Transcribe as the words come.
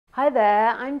Hi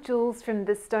there, I'm Jules from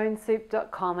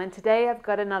thestonesoup.com and today I've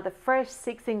got another fresh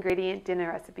 6-ingredient dinner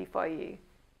recipe for you.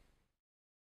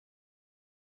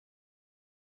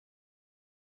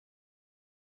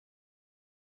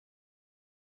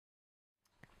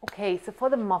 Okay, so for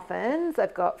the muffins,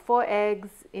 I've got 4 eggs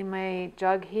in my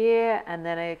jug here and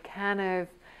then a can of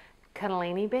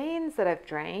cannellini beans that I've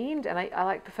drained, and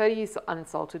I prefer to use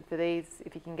unsalted for these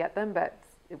if you can get them, but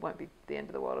it won't be the end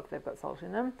of the world if they've got salt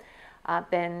in them.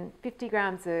 Then 50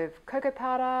 grams of cocoa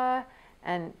powder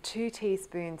and 2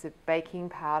 teaspoons of baking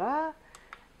powder.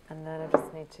 And then I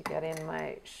just need to get in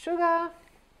my sugar.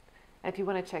 And if you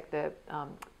want to check the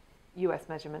US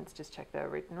measurements, just check the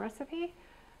written recipe.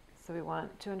 So we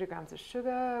want 200 grams of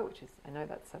sugar, which is, I know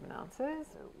that's 7 ounces.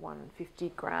 So 150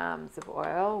 grams of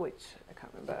oil, which I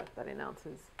can't remember that in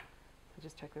ounces. So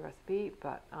just check the recipe.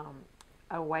 But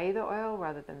I weigh the oil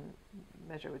rather than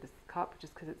measure with this cup,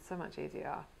 just because it's so much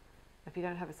easier. If you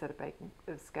don't have a set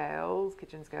of scales,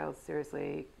 kitchen scales,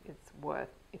 seriously, it's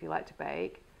worth, if you like to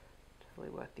bake,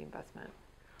 totally worth the investment.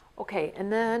 Okay,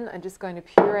 and then I'm just going to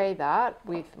puree that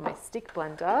with my stick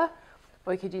blender,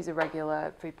 or you could use a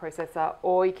regular food processor,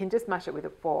 or you can just mash it with a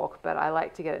fork, but I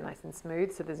like to get it nice and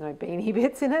smooth so there's no beany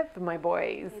bits in it for my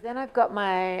boys. Okay, then I've got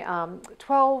my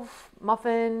 12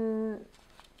 muffin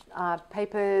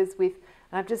papers and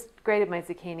I've just grated my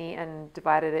zucchini and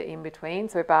divided it in between,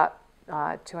 so about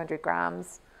 200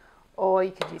 grams, or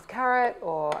you could use carrot,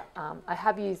 or I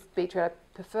have used beetroot. I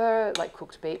prefer like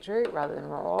cooked beetroot rather than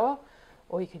raw,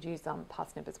 or you could use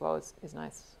parsnip as well, is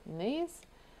nice in these.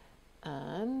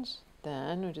 And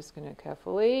then we're just going to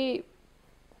carefully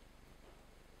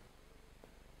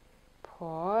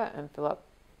pour and fill up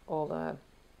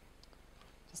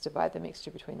just divide the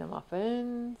mixture between the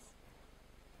muffins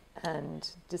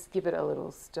and just give it a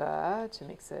little stir to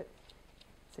mix it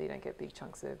so you don't get big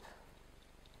chunks of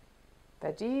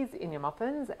veggies in your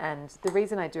muffins. And the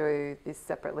reason I do this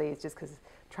separately is just because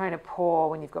trying to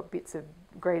pour when you've got bits of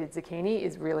grated zucchini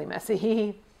is really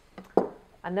messy.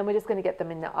 And then we're just going to get them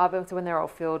in the oven, so when they're all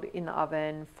filled, in the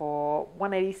oven for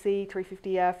 180C,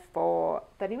 350F for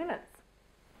 30 minutes.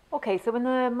 Okay, so when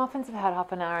the muffins have had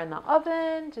half an hour in the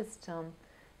oven, just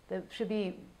they should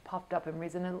be puffed up and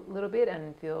risen a little bit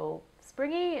and feel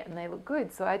springy, and they look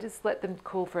good. So I just let them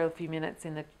cool for a few minutes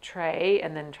in the tray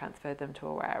and then transferred them to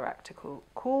a wire rack to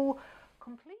cool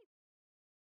complete.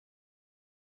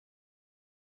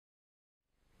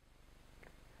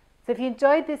 So if you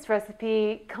enjoyed this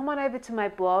recipe, come on over to my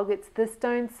blog. It's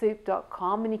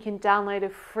thestonesoup.com, and you can download a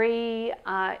free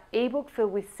ebook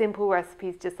filled with simple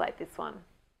recipes just like this one.